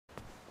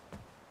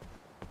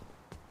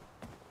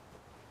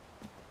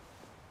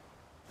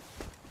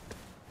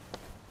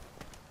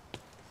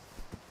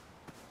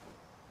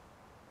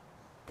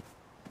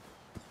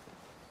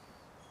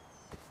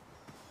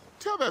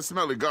Tell that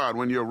smelly guard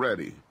when you're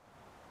ready.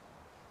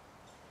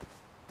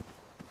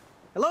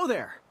 Hello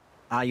there.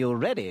 Are you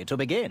ready to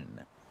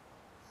begin?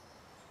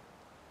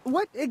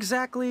 What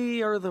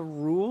exactly are the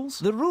rules?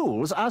 The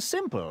rules are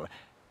simple,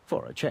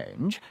 for a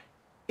change.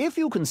 If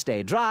you can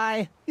stay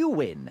dry, you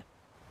win.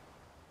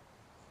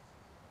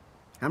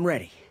 I'm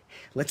ready.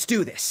 Let's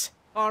do this.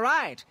 All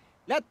right.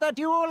 Let the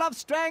duel of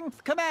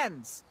strength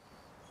commence.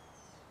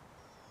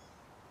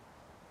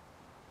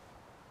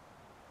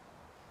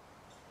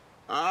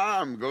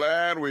 I'm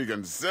glad we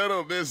can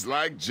settle this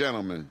like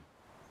gentlemen.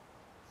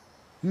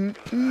 Want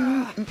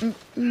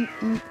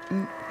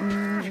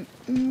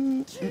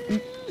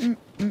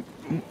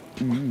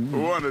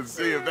to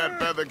see if that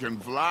feather can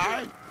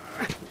fly?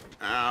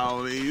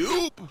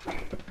 Alley-oop!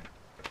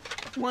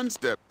 One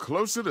step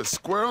closer to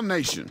Squirrel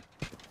Nation.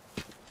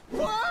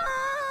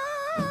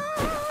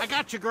 I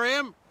got you,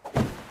 Graham.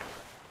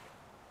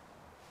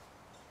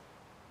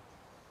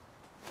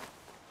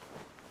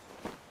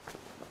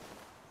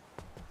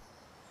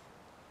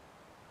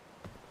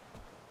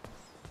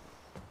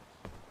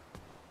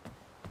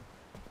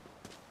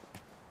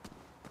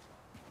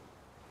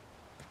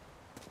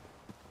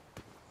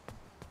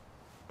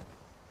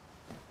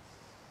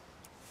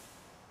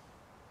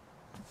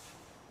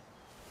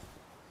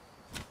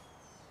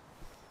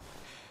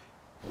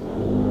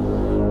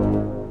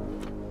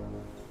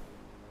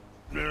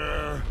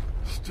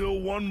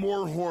 Still one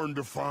more horn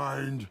to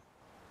find.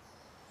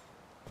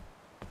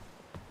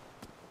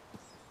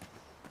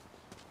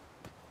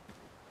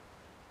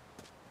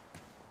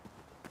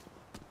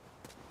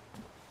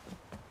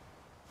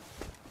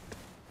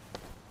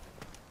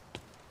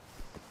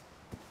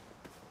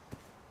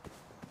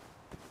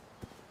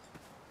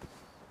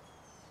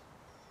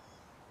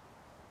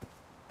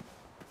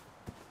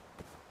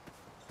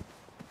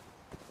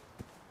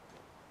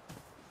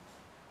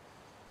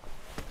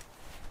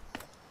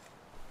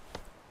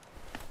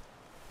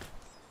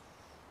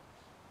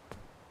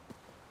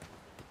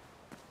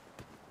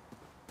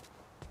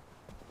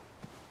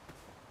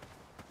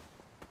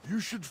 You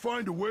should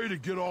find a way to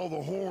get all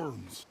the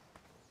horns.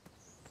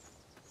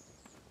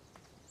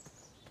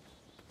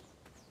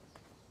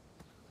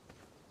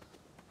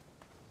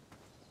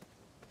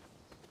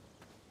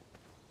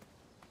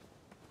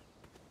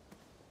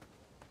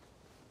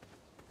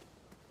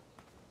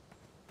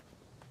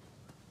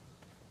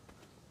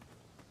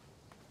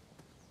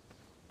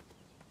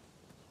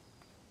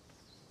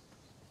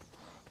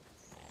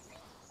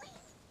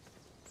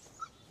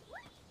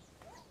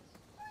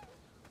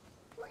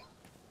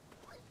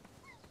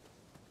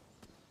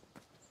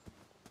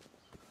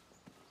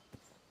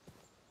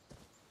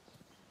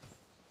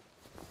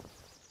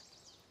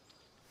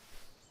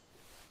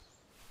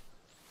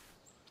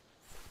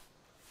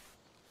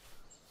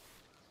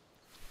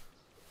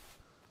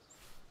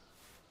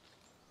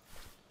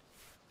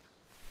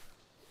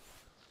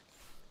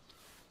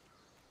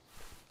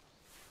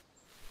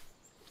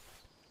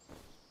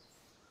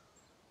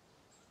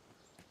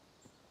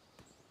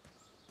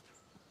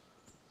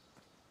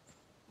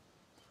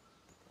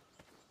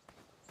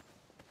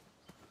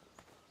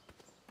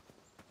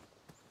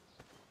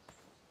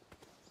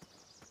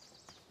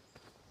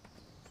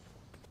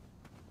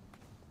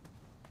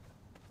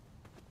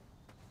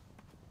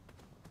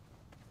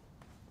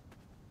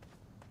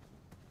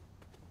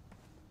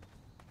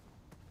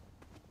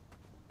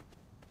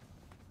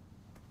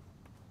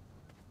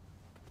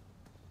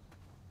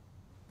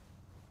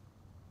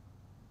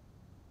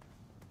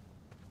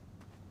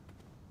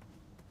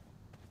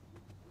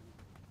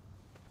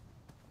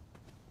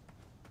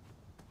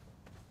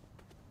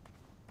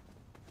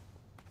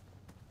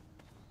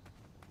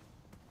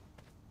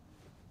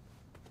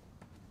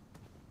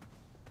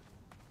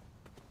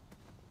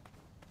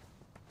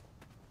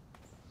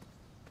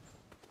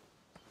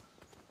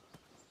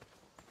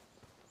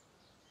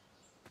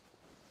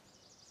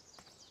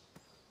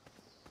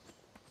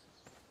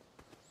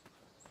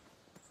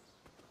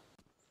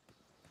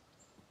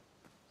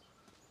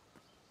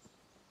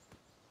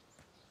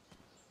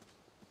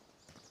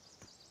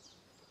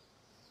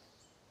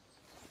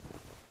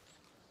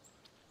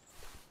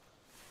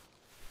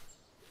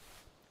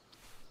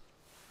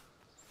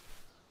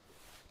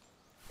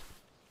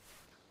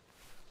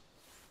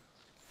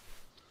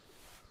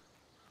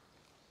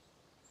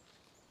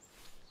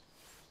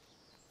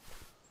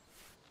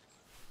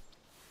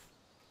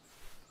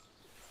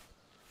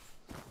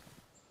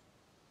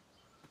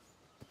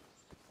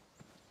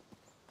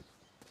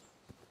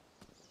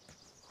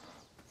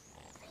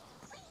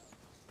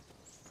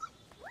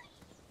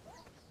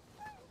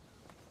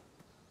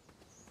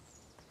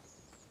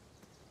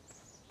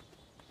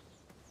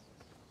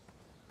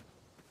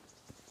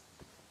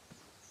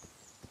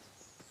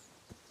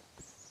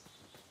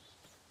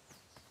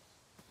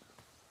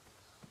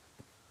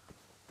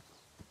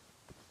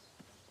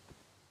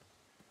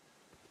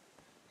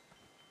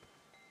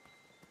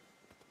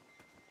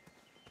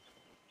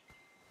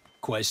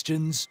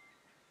 Questions?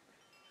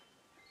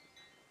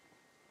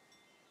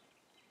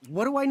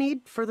 What do I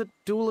need for the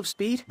Duel of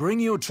Speed? Bring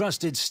your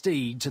trusted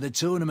steed to the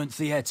tournament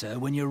theatre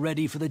when you're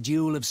ready for the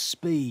Duel of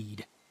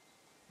Speed.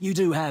 You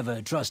do have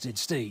a trusted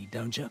steed,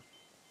 don't you?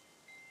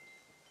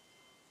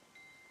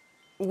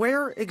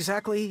 Where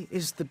exactly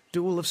is the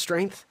Duel of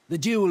Strength? The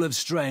Duel of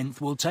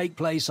Strength will take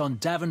place on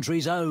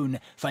Daventry's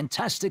own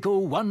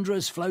fantastical,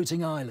 wondrous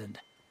floating island.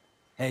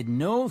 Head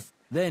north,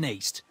 then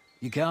east.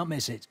 You can't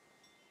miss it.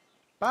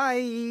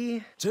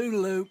 Bye.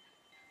 Toodaloo.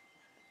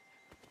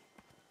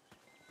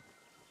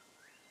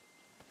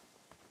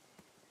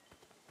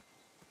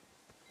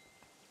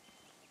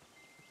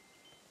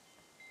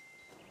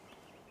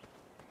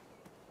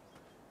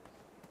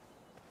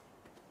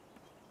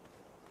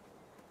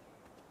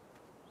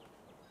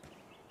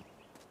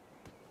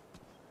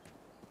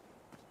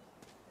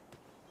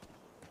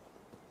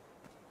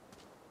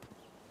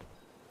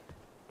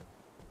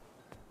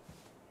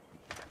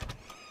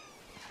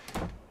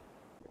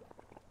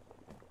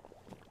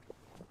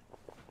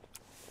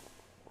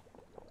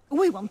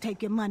 We won't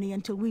take your money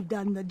until we've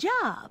done the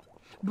job.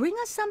 Bring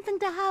us something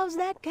to house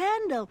that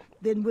candle,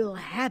 then we'll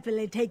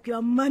happily take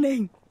your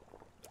money.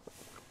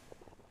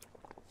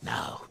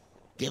 Now,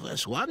 give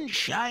us one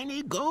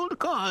shiny gold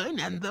coin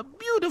and the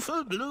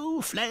beautiful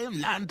blue flame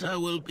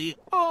lantern will be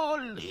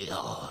all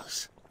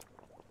yours.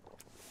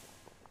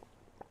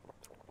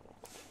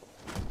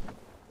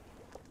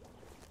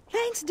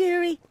 Thanks,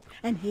 dearie.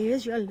 And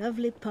here's your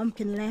lovely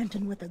pumpkin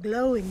lantern with a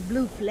glowing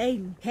blue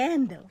flame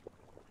candle.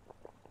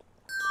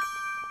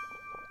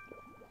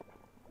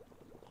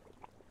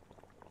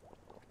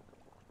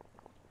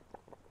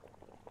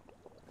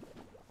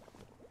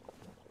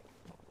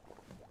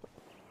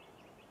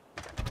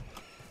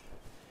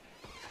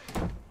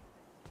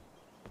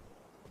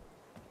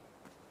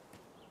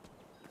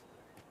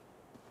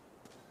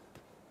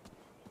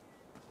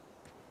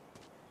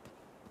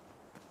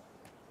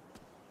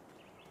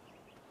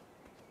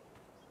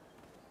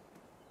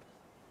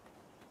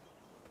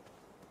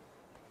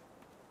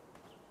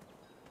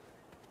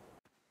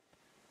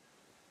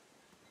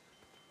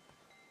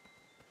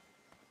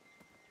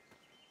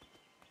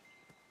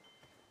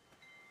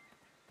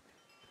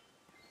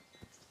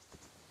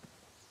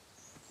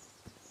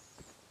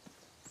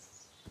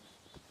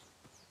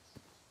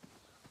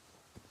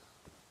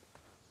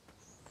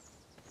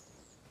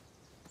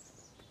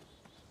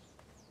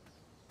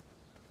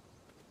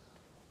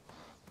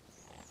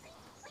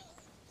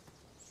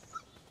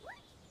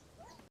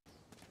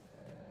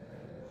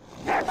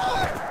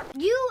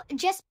 You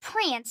just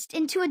pranced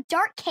into a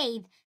dark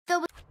cave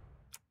filled with...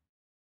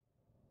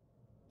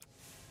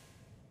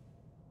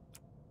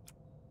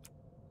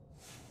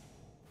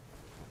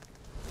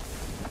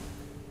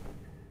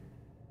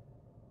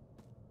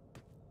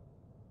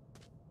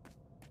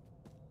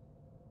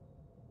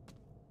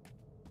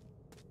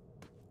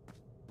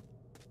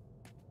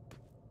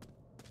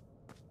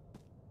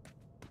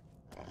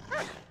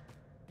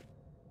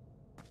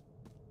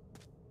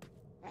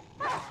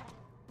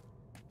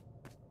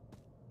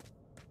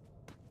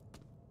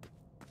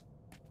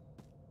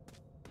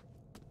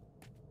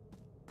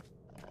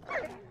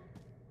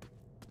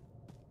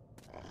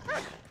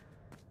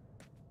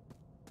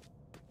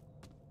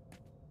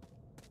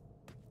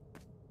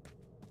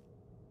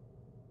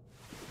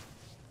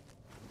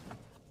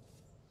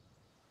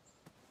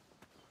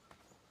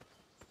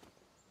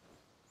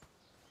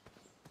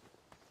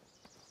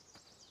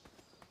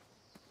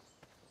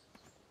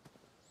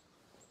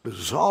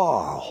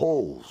 Bizarre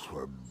holes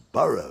were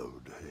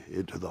burrowed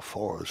into the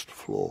forest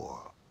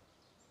floor.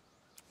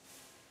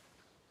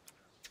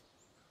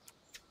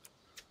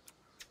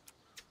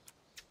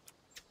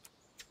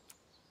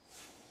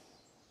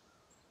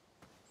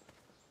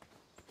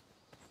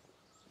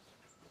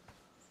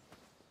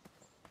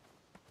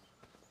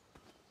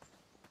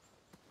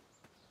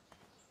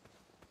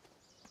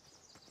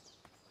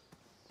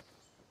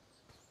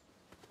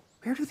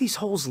 Where do these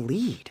holes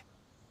lead?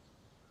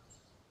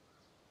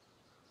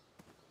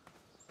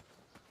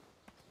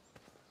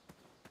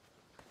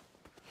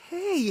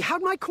 Hey,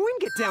 how'd my coin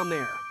get down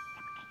there?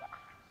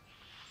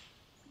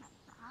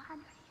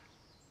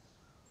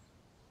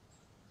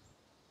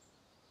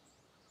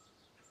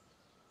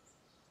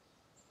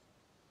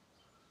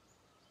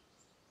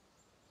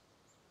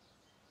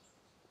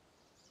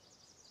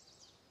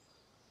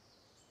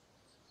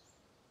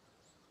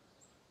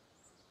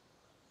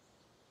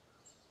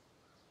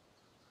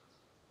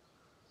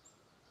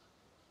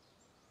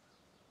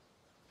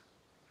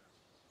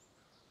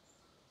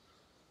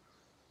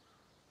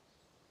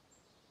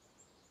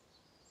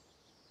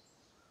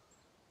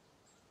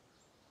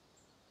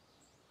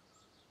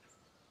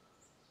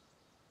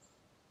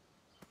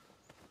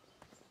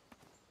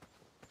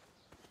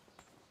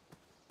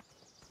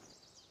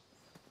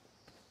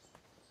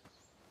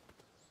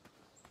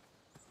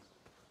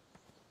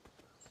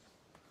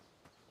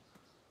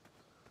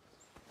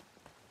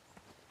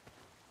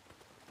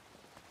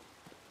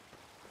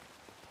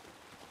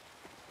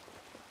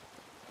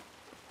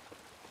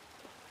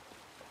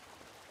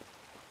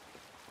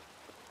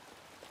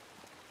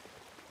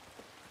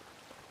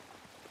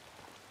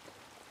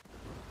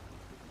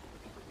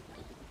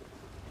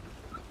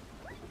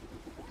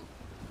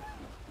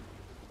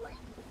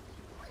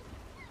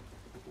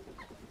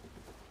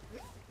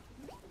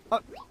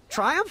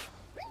 Triumph?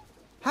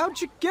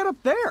 How'd you get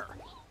up there?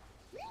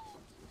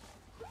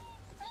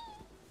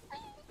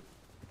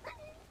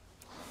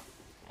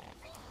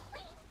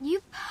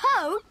 You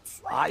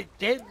poked? I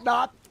did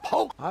not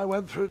poke. I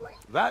went through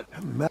that.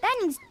 That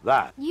needs...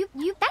 That.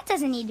 That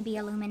doesn't need to be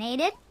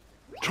illuminated.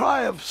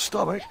 Triumph's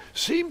stomach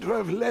seemed to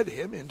have led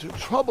him into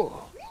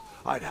trouble.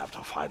 I'd have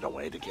to find a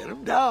way to get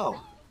him down.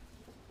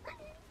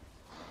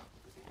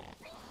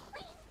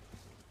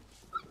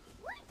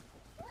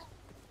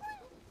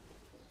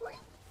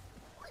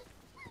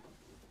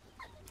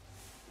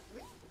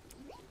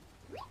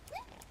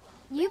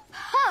 You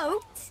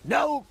poked?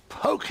 No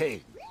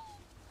poking.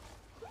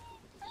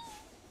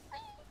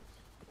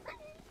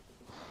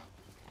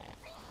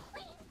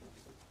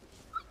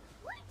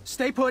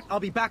 Stay put, I'll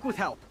be back with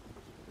help.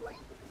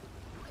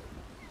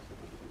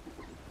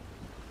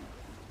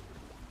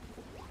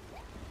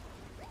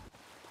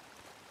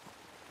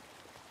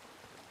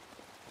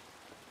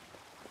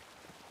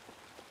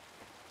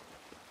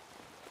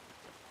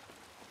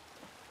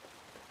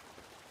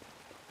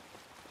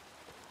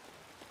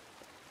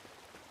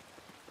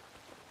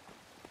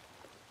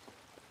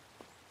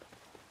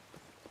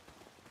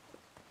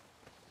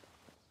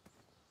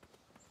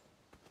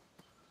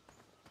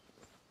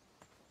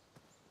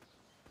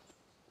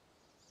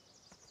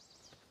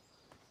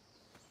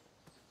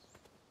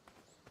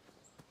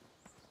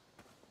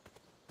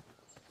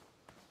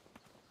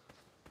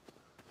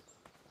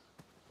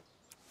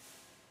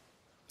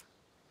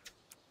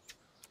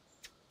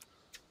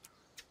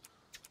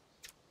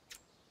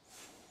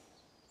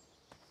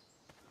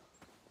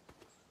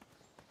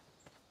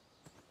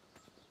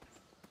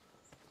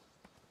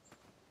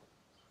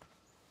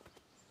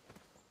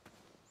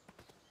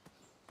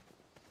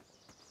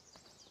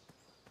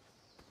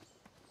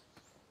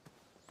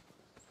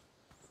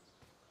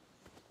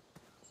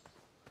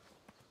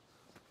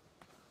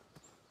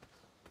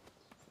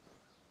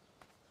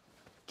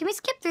 Can we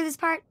skip through this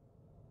part?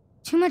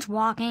 Too much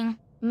walking,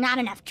 not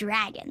enough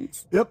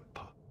dragons. Yep.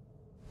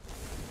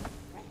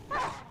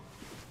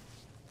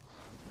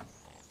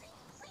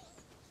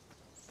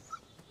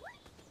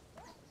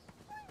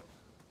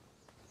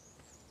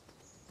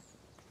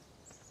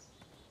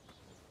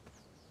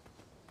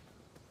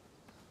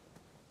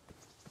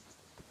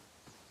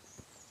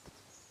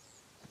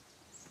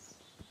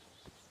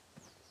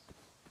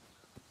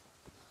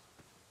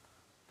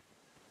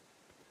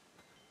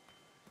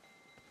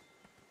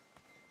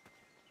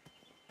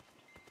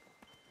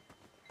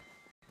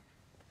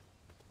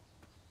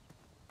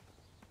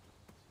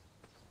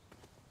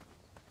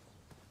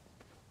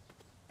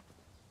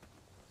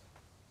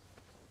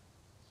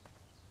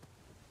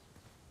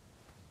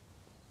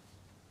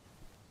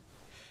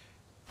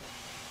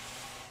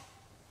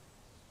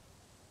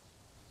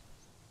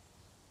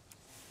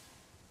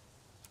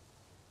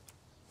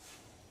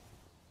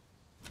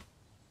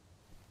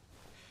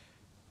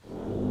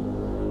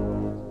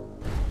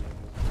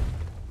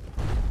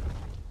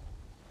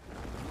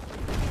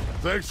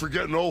 Thanks for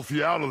getting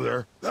Ulfie out of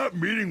there. That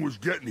meeting was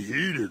getting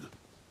heated.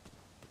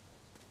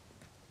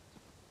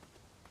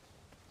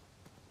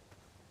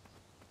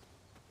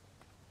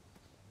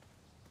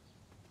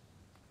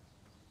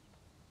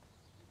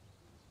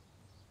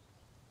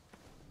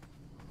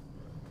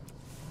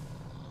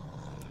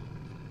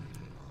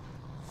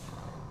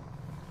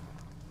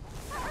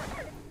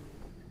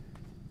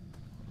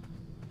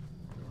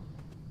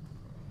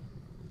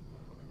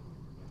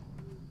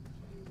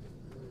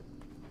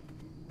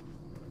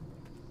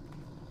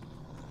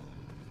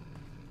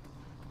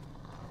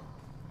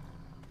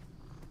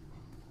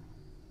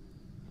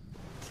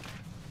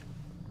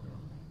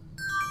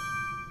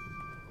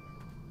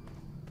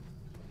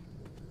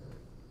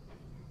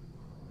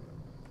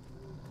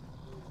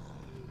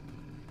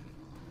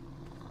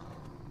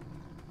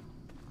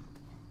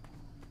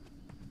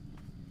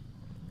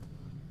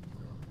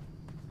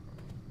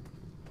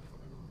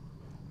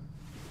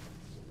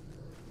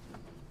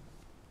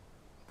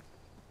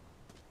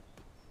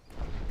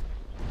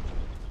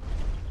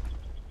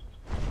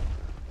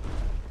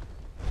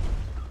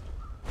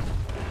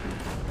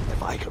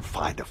 If I could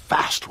find a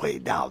fast way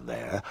down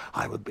there,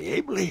 I would be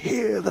able to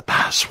hear the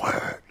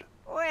password.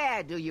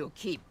 Where do you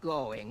keep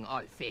going,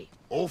 Ulfie?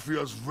 Ulfie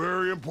has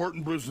very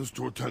important business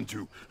to attend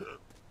to.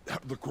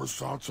 Have the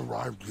croissants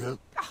arrived yet?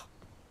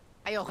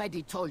 I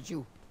already told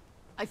you.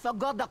 I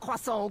forgot the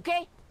croissant,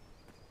 okay?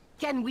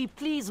 Can we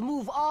please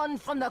move on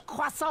from the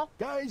croissant?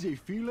 Guys, I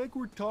feel like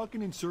we're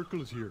talking in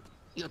circles here.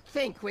 You'd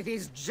think with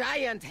his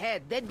giant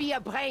head, there'd be a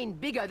brain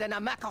bigger than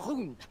a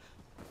macaroon.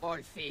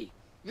 Ulfie,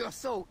 you're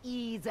so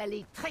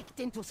easily tricked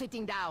into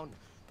sitting down.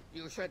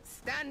 You should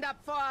stand up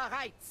for our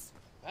rights.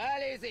 Well,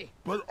 easy.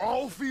 But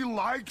Ulfie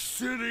likes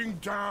sitting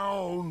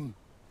down.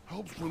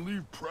 Helps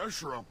relieve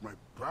pressure off my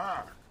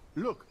back.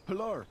 Look,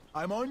 Pilar,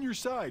 I'm on your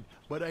side,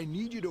 but I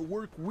need you to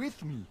work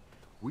with me.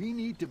 We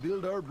need to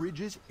build our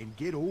bridges and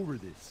get over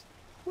this.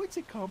 What's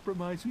a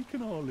compromise we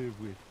can all live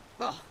with?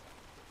 Oh,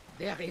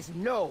 there is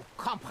no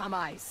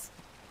compromise.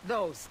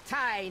 Those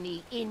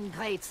tiny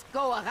ingrates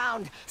go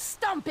around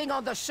stomping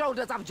on the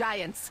shoulders of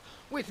giants,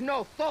 with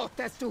no thought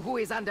as to who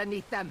is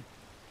underneath them.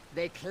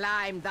 They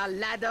climb the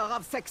ladder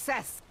of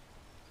success.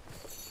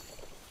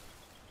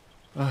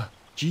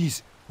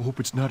 Geez, hope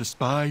it's not a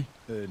spy.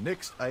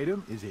 Next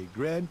item is a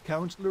Grand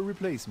Counselor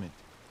replacement.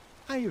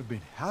 I have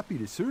been happy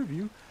to serve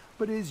you,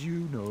 but as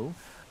you know,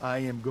 I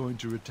am going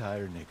to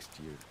retire next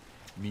year.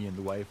 Me and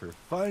the wife are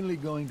finally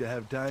going to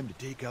have time to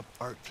take up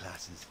art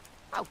classes.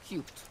 How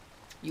cute.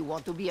 You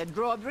want to be a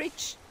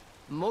drawbridge?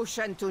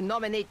 Motion to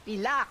nominate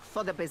Pilar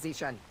for the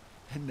position.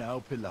 And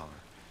now, Pilar,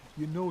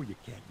 you know you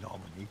can't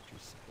nominate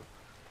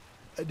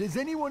yourself. Does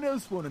anyone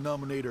else want to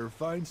nominate our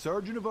fine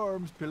Sergeant of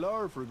Arms,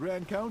 Pilar, for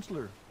Grand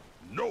Counselor?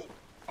 No,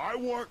 I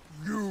want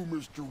you,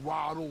 Mr.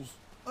 Waddles.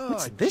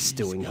 What's this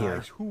doing here?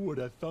 Guys, who would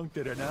have thunk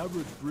that an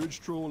average bridge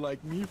troll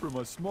like me from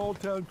a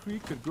small-town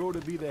creek could grow to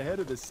be the head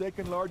of the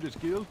second-largest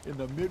guild in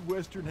the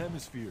Midwestern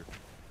Hemisphere?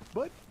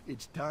 But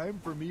it's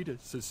time for me to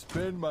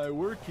suspend my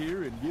work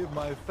here and give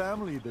my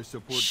family the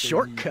support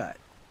Shortcut.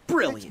 they need.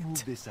 Brilliant.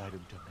 Let's move this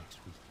item till next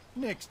week.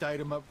 Next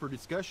item up for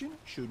discussion,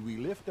 should we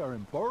lift our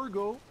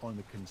embargo on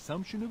the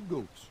consumption of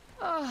goats?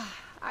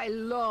 I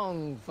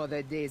long for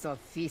the days of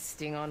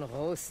feasting on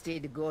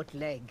roasted goat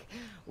leg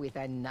with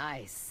a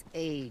nice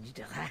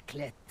aged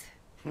raclette.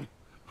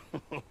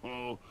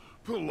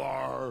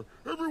 Pilar,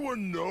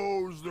 everyone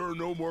knows there are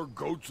no more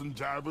goats in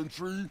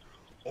Daventry.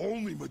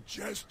 Only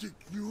majestic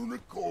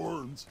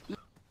unicorns.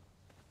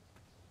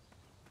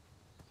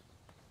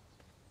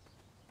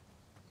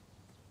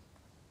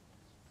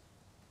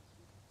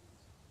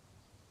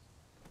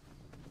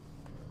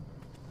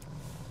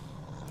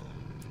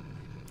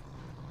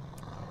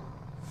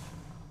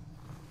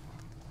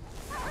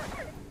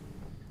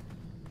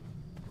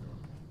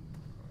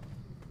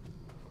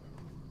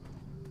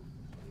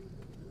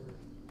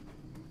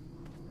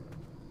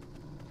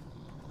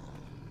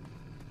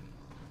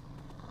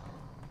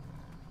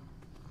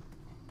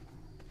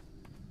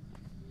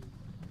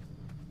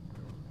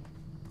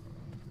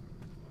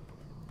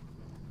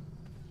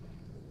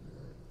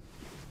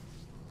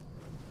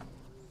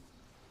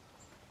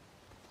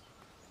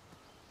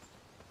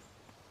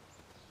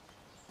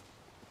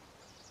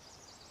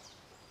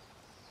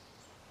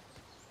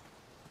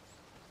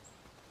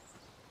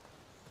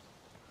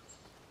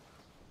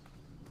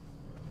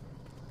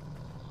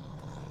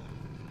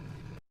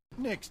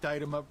 Next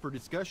item up for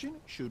discussion,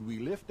 should we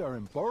lift our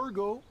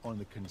embargo on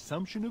the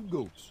consumption of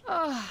goats?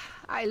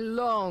 I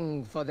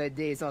long for the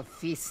days of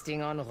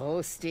feasting on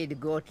roasted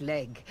goat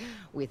leg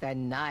with a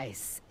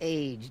nice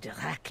aged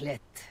raclette.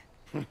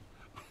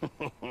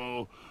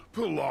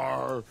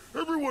 Pilar,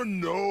 everyone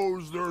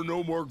knows there are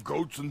no more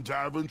goats in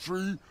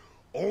Daventry.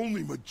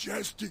 Only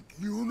majestic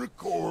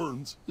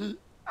unicorns.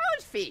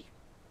 Alfie,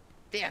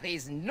 there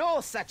is no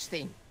such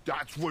thing.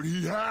 That's what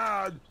he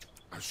had.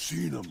 I've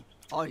seen him.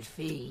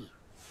 Alfie,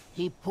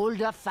 he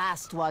pulled a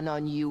fast one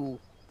on you,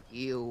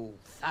 you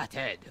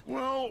fathead.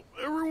 Well,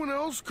 everyone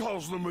else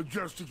calls them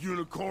majestic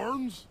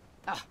unicorns.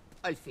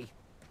 Alfie,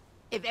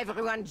 if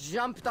everyone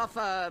jumped off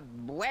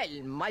well,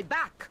 my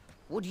back,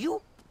 would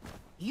you?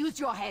 Use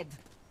your head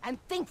and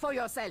think for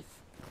yourself.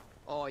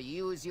 Or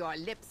use your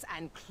lips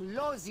and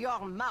close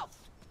your mouth.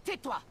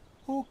 Tais-toi.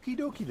 Okie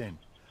dokie then.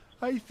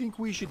 I think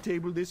we should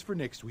table this for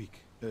next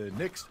week.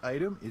 Next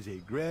item is a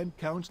Grand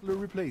Counselor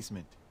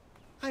replacement.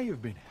 I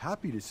have been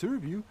happy to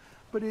serve you,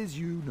 but as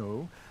you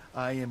know,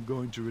 I am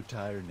going to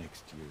retire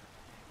next year.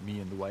 Me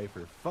and the wife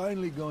are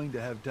finally going to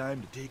have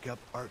time to take up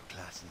art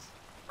classes.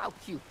 How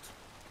cute.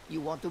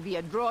 You want to be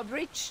a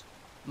drawbridge?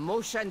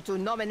 Motion to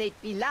nominate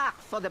Pilar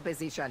for the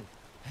position.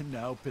 And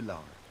now, Pilar,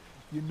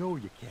 you know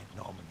you can't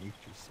nominate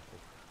yourself.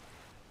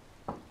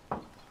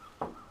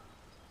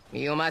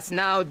 You must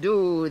now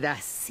do the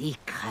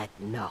secret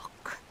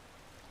knock.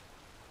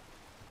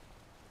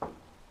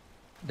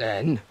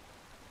 Then?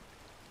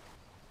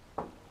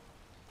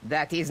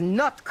 That is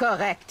not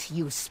correct,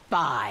 you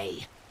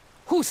spy.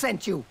 Who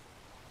sent you?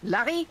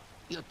 Larry?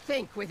 You'd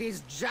think with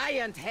his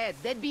giant head,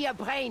 there'd be a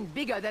brain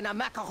bigger than a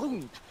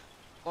macaroon.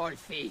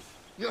 Alfie,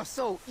 you're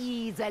so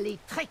easily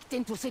tricked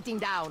into sitting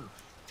down.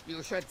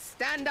 You should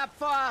stand up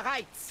for our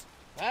rights.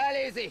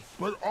 Well, easy.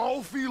 But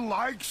Alfie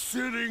likes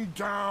sitting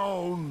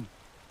down.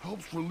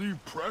 Helps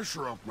relieve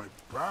pressure off my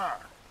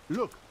back.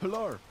 Look,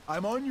 Pilar,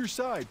 I'm on your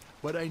side,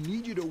 but I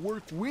need you to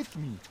work with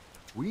me.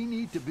 We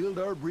need to build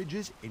our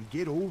bridges and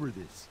get over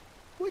this.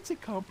 What's a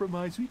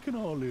compromise we can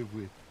all live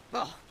with?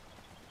 Oh,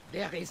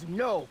 there is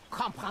no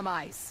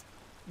compromise.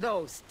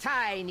 Those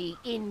tiny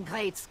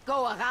ingrates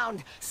go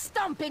around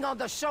stomping on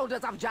the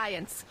shoulders of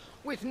giants,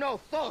 with no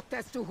thought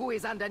as to who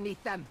is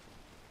underneath them.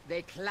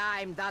 They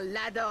climbed the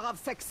ladder of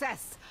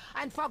success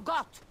and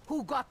forgot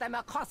who got them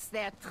across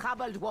their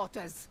troubled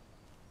waters.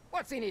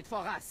 What's in it for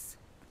us?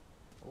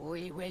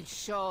 We will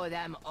show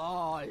them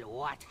all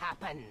what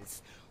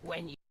happens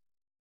when you...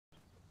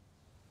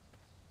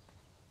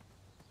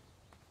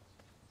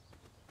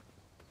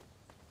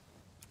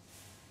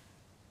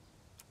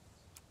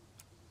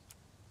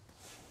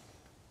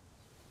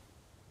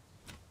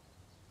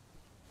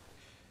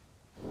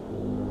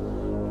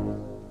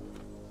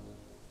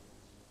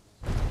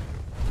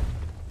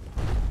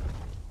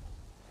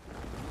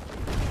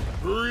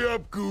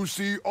 up,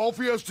 Goosey.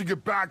 Alfie has to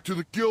get back to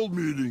the guild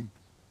meeting.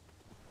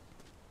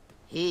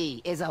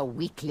 He is a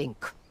weak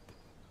link.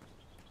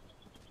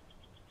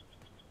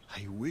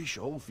 I wish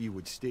Alfie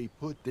would stay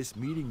put. This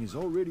meeting is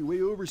already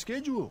way over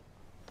schedule.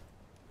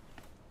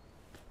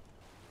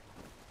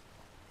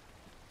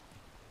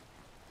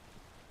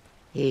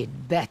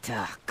 He'd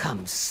better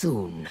come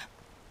soon.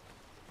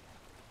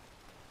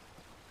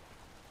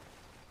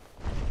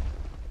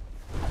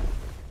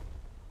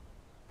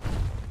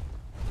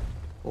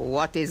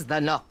 What is the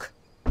knock?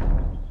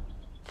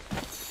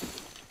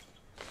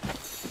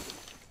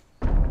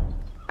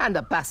 And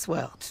the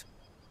password.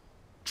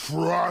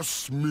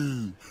 Trust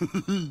me.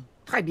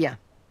 Très bien.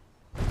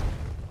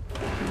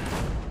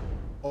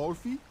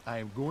 Alfie, I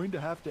am going to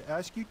have to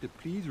ask you to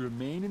please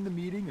remain in the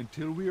meeting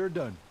until we are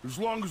done. As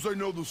long as I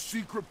know the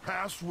secret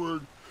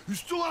password, you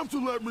still have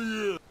to let me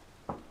in.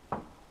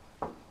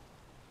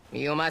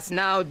 You must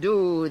now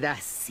do the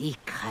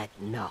secret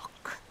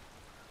knock.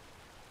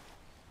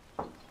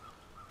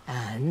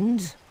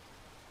 And...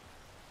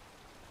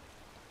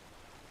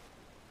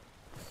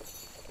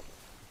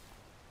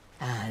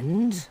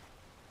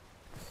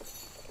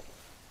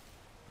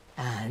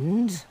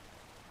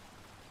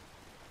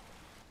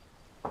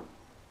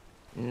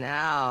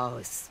 Now,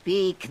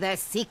 speak the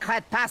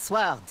secret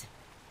password.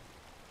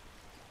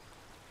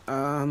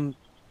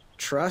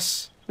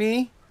 Trust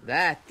me?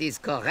 That is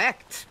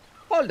correct.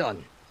 Hold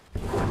on.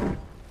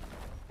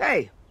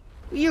 Hey,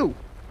 you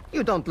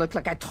don't look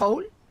like a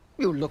troll.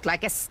 You look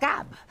like a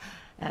scab.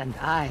 And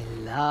I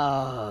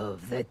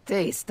love the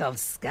taste of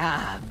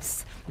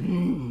scabs.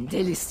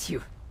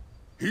 Delicious.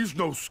 He's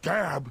no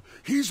scab.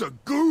 He's a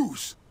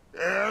goose.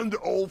 And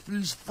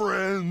Alfie's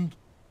friend.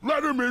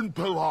 Let him in,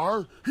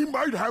 Pilar. He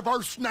might have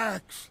our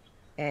snacks.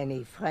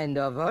 Any friend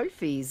of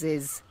Alfie's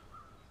is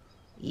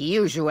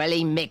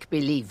usually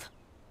make-believe.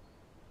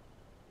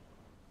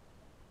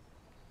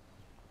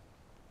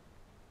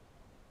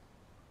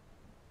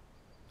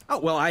 Oh,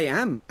 well, I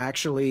am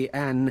actually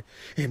an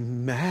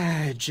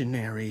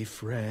imaginary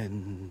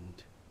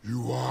friend.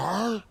 You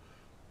are?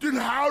 Then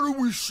how do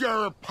we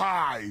share a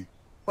pie?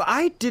 Well,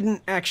 I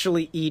didn't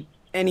actually eat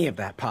any of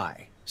that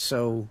pie.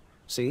 So,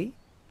 see?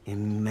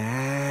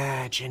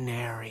 Imaginary.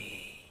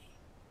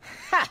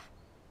 Ha!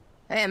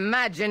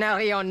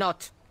 Imaginary or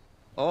not,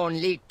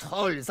 only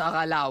trolls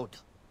are allowed.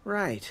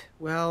 Right.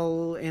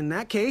 Well, in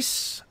that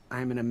case,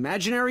 I'm an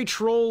imaginary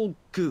troll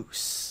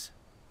goose.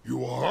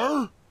 You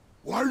are?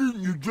 Why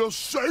didn't you just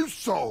say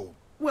so?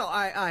 Well,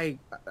 I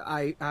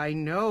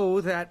know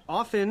that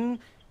often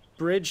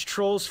bridge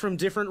trolls from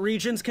different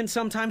regions can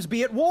sometimes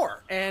be at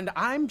war, and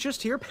I'm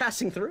just here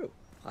passing through.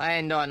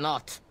 Friend or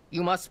not,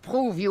 you must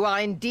prove you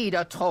are indeed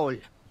a troll.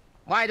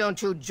 Why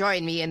don't you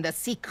join me in the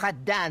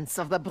secret dance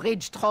of the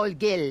Bridge Troll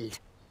Guild,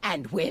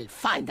 and we'll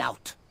find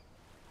out.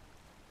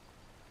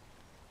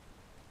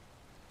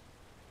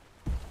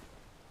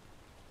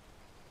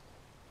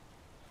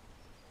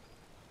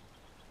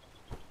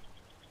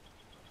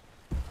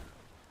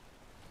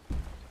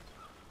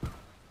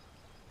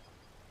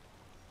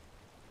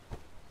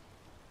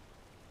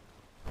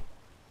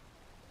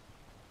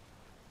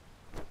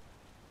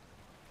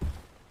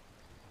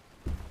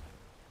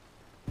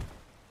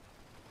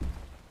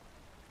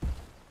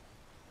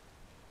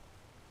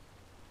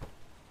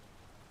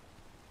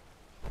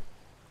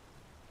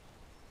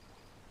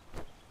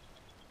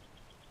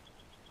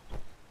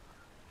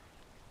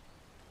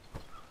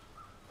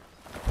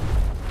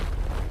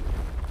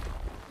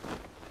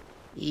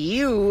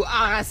 You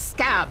are a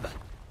scab.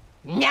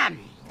 Nyam.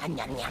 Nyam,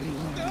 nyam,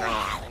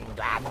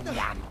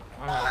 nyam.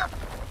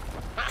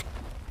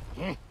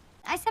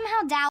 I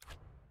somehow doubt...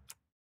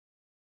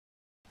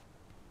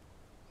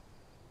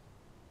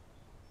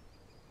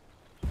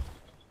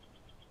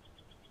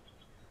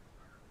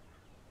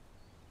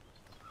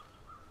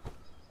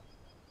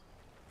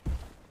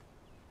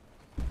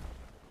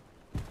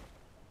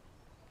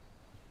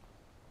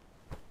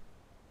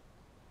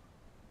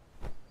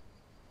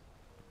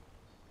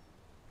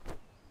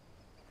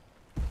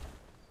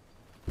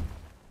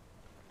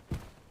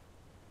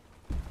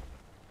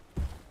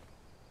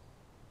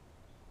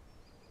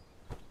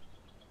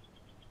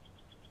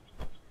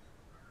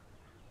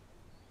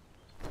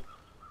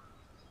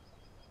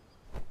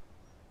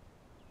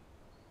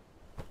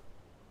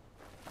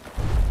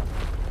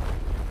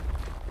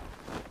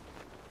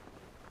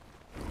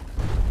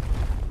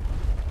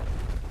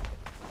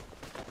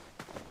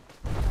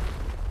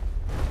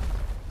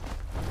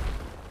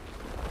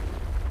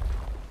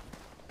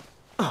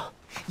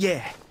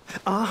 Yeah.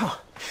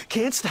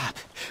 Can't stop.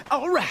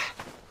 All right.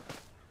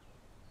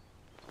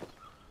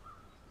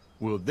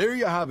 Well, there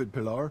you have it,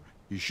 Pilar.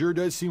 He sure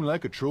does seem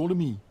like a troll to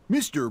me.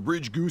 Mr.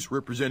 Bridge Goose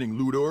representing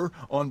Ludor,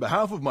 on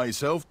behalf of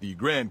myself, the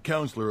Grand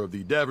Counselor of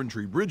the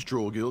Daventry Bridge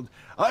Troll Guild,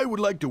 I would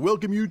like to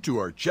welcome you to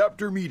our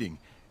chapter meeting.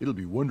 It'll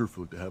be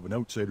wonderful to have an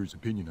outsider's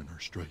opinion on our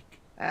strike.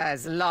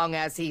 As long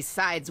as he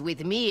sides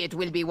with me, it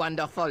will be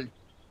wonderful.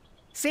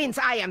 Since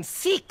I am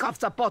sick of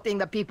supporting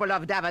the people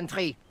of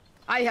Daventry,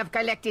 I have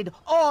collected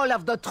all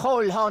of the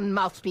troll horn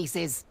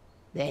mouthpieces.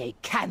 They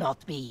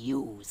cannot be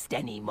used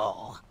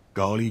anymore.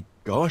 Golly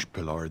gosh,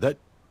 Pilar, that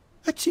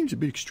seems a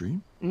bit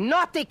extreme.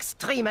 Not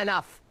extreme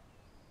enough.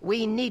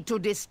 We need to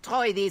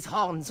destroy these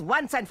horns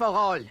once and for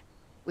all.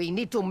 We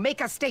need to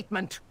make a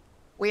statement.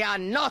 We are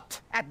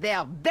not at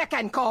their beck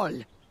and call.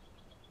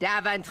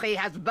 Daventry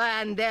has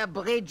burned their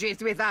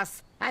bridges with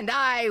us, and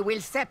I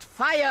will set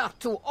fire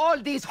to all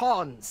these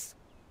horns.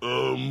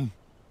 Where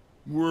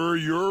are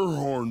your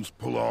horns,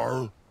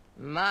 Pilar?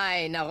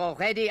 Mine are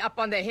already up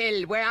on the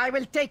hill where I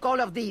will take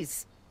all of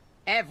these.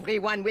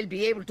 Everyone will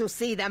be able to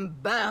see them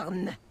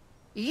burn.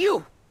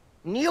 You,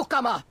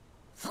 newcomer,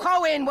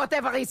 throw in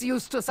whatever is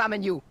used to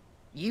summon you.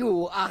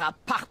 You are a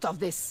part of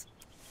this.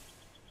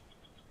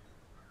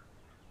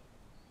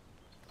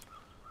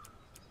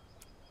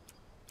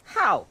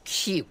 How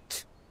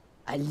cute.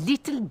 A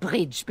little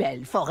bridge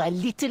bell for a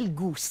little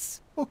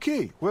goose.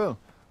 Okay, well,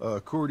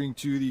 according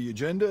to the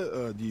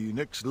agenda, the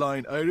next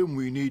line item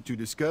we need to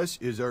discuss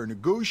is our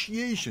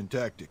negotiation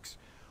tactics.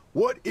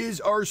 What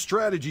is our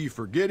strategy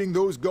for getting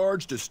those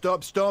guards to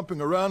stop stomping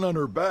around on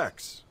our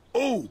backs?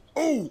 Oh!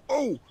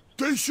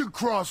 They should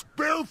cross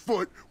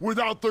barefoot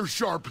without their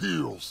sharp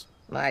heels.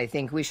 I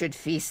think we should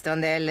feast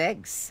on their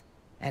legs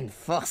and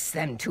force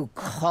them to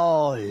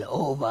crawl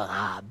over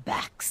our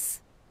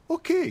backs.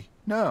 Okay,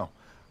 now,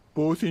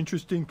 both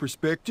interesting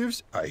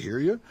perspectives, I hear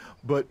you,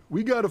 but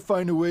we gotta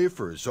find a way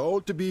for us all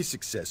to be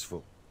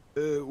successful.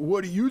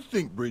 What do you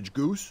think, Bridge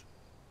Goose?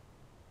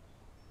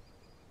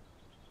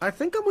 I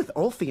think I'm with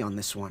Ulfie on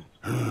this one.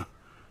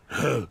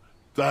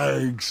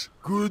 Thanks.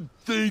 Good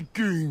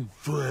thinking,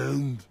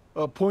 friend.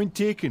 Point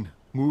taken.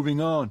 Moving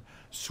on.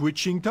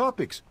 Switching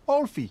topics.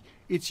 Ulfie,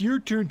 it's your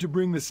turn to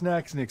bring the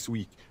snacks next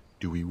week.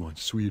 Do we want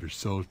sweet or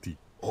salty?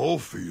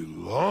 Ulfie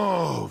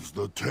loves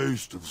the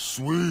taste of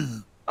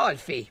sweet.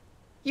 Ulfie,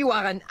 you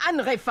are an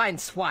unrefined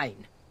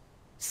swine.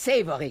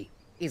 Savory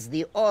is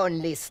the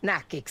only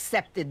snack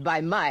accepted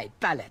by my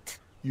palate.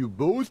 You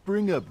both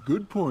bring up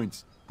good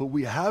points, but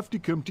we have to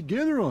come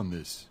together on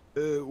this.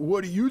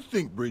 What do you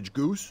think, Bridge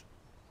Goose?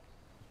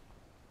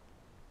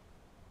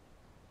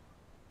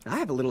 I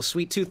have a little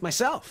sweet tooth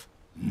myself.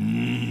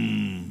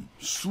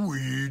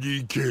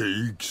 Sweetie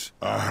cakes.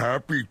 A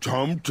happy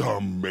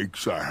tum-tum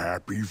makes a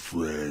happy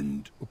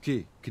friend.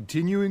 Okay,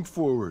 continuing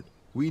forward.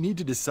 We need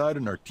to decide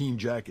on our team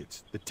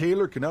jackets. The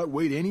tailor cannot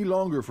wait any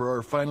longer for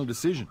our final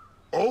decision.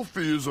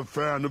 Ulfie is a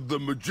fan of the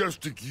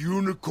majestic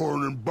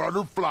unicorn and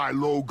butterfly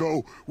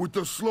logo with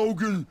the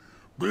slogan,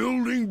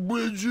 "Building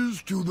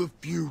bridges to the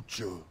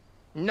future."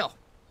 No.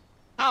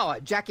 Our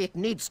jacket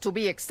needs to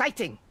be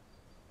exciting.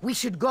 We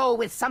should go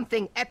with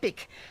something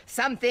epic,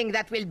 something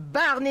that will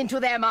burn into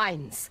their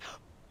minds.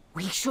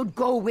 We should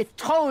go with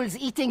trolls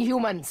eating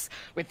humans,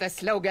 with the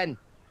slogan,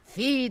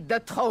 "Feed the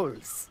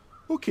trolls."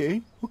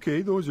 Okay,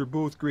 those are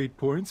both great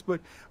points,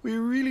 but we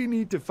really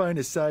need to find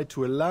a side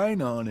to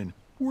align on and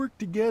work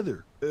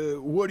together.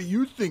 What do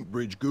you think,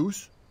 Bridge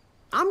Goose?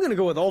 I'm gonna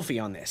go with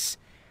Ulfie on this.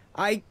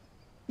 I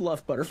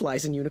love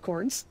butterflies and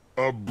unicorns.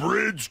 A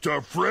bridge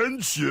to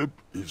friendship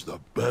is the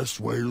best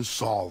way to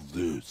solve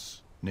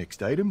this.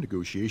 Next item,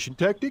 negotiation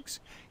tactics.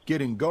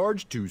 Getting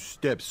guards to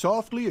step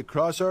softly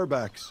across our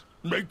backs.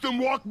 Make them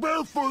walk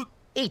barefoot.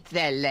 Eat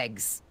their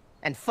legs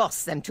and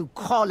force them to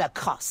crawl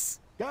across.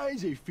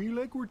 Guys, I feel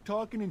like we're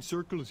talking in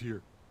circles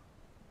here.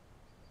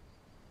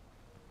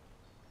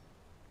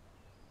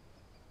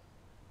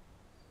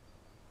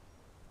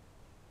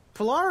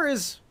 Pilar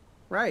is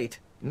right.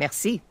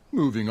 Merci.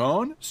 Moving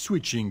on,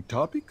 switching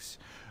topics.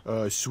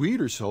 Sweet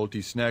or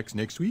salty snacks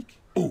next week?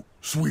 Oh,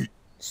 sweet.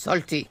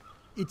 Salty.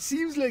 It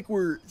seems like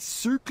we're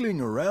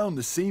circling around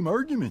the same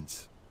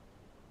arguments.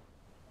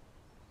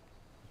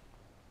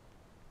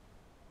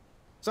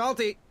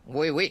 Salty.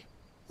 Oui.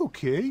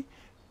 Okay.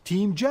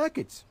 Team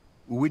jackets.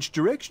 Which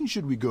direction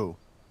should we go?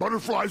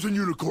 Butterflies and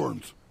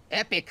unicorns.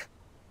 Epic.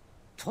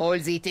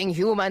 Trolls eating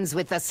humans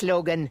with the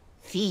slogan,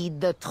 "Feed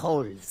the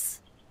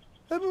trolls."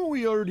 Haven't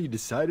we already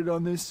decided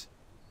on this?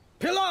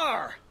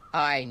 Pilar!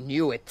 I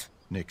knew it.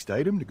 Next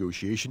item,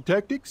 negotiation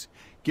tactics.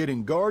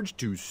 Getting guards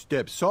to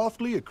step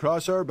softly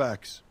across our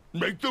backs.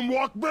 Make them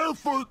walk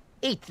barefoot.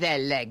 Eat their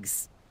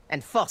legs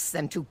and force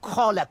them to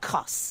crawl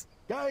across.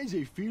 Guys,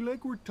 I feel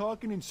like we're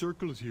talking in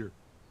circles here.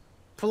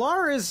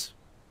 Pilar is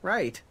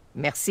right.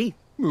 Merci.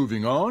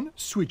 Moving on,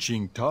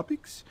 switching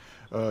topics.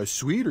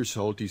 Sweet or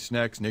salty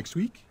snacks next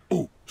week?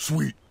 Oh,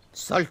 sweet.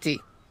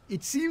 Salty.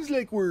 It seems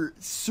like we're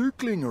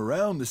circling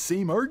around the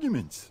same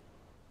arguments.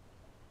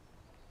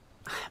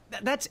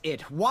 That's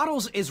it.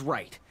 Waddles is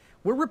right.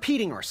 We're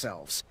repeating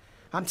ourselves.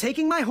 I'm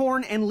taking my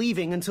horn and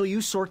leaving until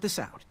you sort this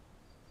out.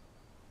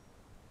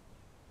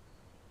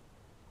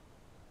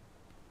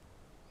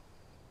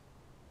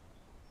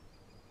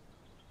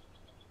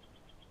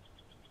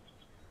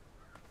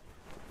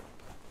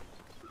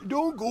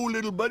 Don't go,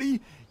 little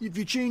buddy. If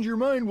you change your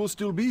mind, we'll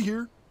still be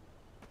here.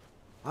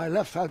 I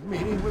left that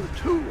meeting with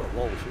 2 of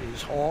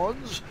Ulfie's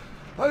horns.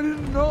 I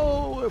didn't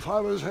know if I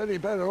was any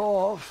better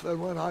off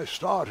than when I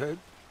started.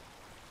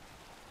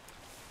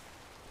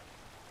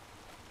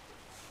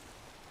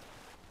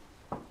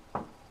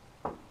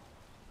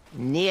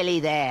 Nearly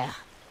there.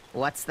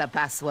 What's the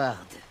password?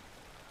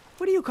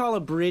 What do you call a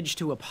bridge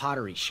to a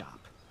pottery shop?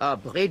 A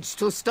bridge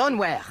to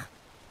stoneware.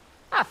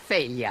 A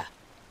failure.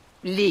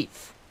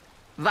 Leave.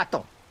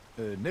 Va-t'en.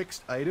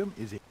 Next item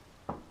is a...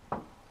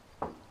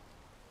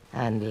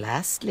 And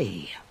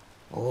lastly,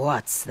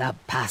 what's the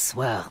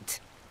password?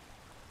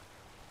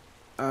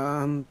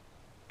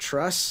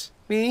 Trust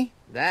me?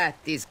 That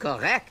is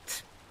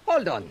correct.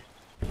 Hold on.